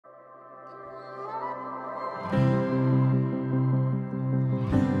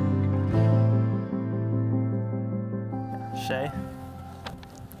Shea,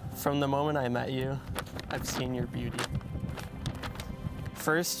 from the moment I met you, I've seen your beauty.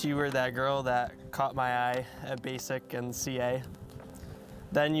 First, you were that girl that caught my eye at Basic and CA.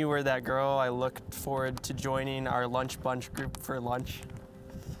 Then you were that girl I looked forward to joining our lunch bunch group for lunch.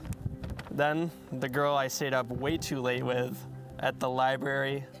 Then, the girl I stayed up way too late with at the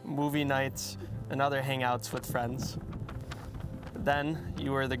library, movie nights, and other hangouts with friends. Then,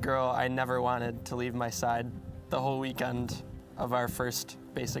 you were the girl I never wanted to leave my side the whole weekend of our first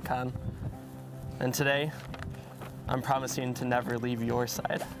Basic Con. And today, I'm promising to never leave your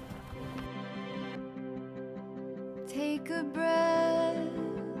side. Take a breath,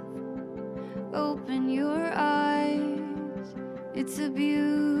 open your eyes, it's a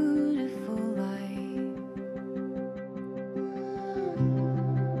beautiful life.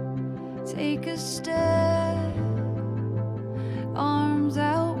 Take a step, arms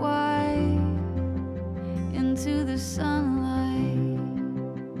out wide, into the sunlight.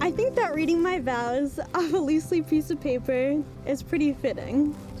 I think that reading my vows off a loose-leaf piece of paper is pretty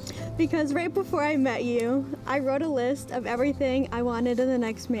fitting, because right before I met you, I wrote a list of everything I wanted in the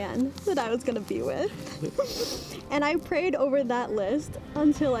next man that I was gonna be with. And I prayed over that list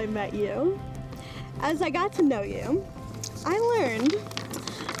until I met you. As I got to know you, I learned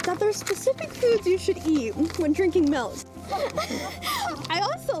that there's specific foods you should eat when drinking milk. I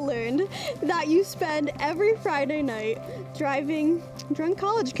also learned that you spend every Friday night driving drunk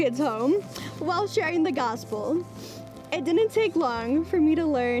college kids home while sharing the gospel. It didn't take long for me to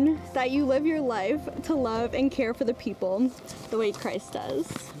learn that you live your life to love and care for the people the way Christ does.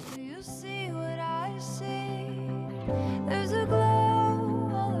 Do you see what I see? There's a glow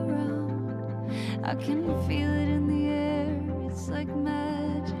all around. I can feel it in the air. It's like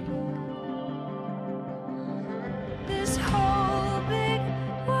magic. This whole big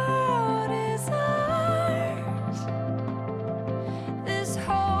world is ours. This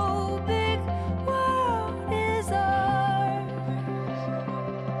whole big world is ours.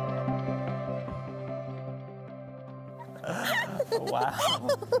 Wow.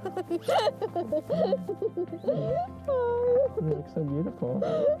 You look so beautiful.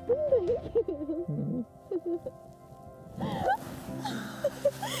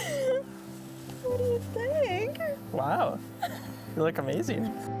 What do you think? Wow. You look amazing.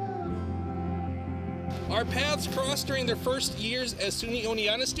 Our paths crossed during their first years as SUNY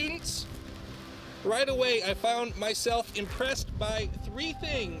Oneonta students. Right away, I found myself impressed by three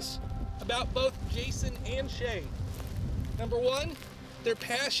things about both Jason and Shea. Number one, their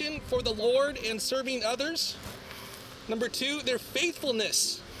passion for the Lord and serving others. Number two, their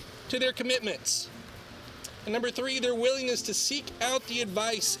faithfulness to their commitments. And number three, their willingness to seek out the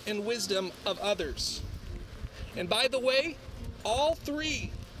advice and wisdom of others. And by the way, all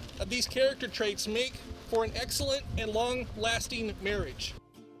three of these character traits make for an excellent and long-lasting marriage.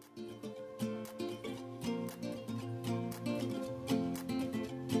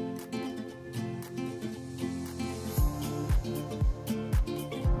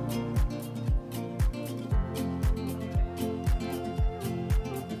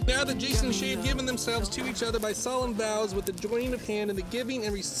 Now that Jason and Shea have given themselves to each other by solemn vows with the joining of hand and the giving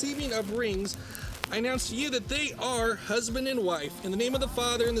and receiving of rings, I announce to you that they are husband and wife. In the name of the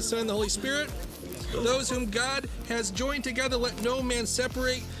Father, and the Son, and the Holy Spirit, those whom God has joined together, let no man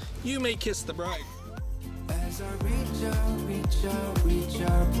separate. You may kiss the bride. As I reach out, reach out, reach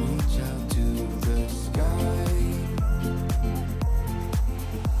out, reach out to the sky,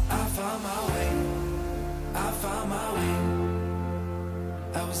 I found my way, I found my way.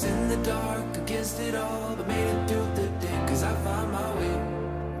 I was in the dark against it all, but made it through the day, 'cause I found my way,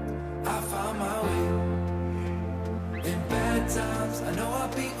 I found my way. In bad times, I know I'll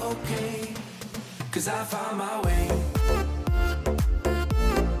be okay, 'cause I found my way.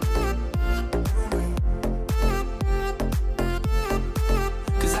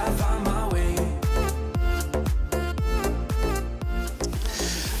 'Cause I found my way.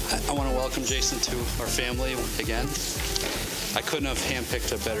 I want to welcome Jason to our family again. I couldn't have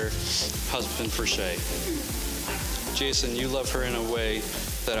handpicked a better husband for Shea. Jason, you love her in a way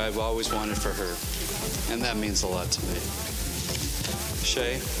that I've always wanted for her, and that means a lot to me.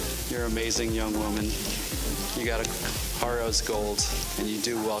 Shea, you're an amazing young woman. You got a heart as gold, and you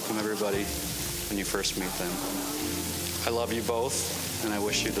do welcome everybody when you first meet them. I love you both, and I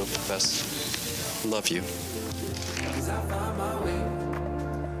wish you the best. Love you. 'Cause I found my way,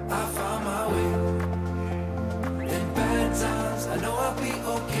 I found my way. In bad times, I know I'll be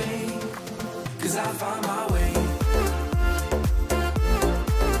okay, 'cause I found my way.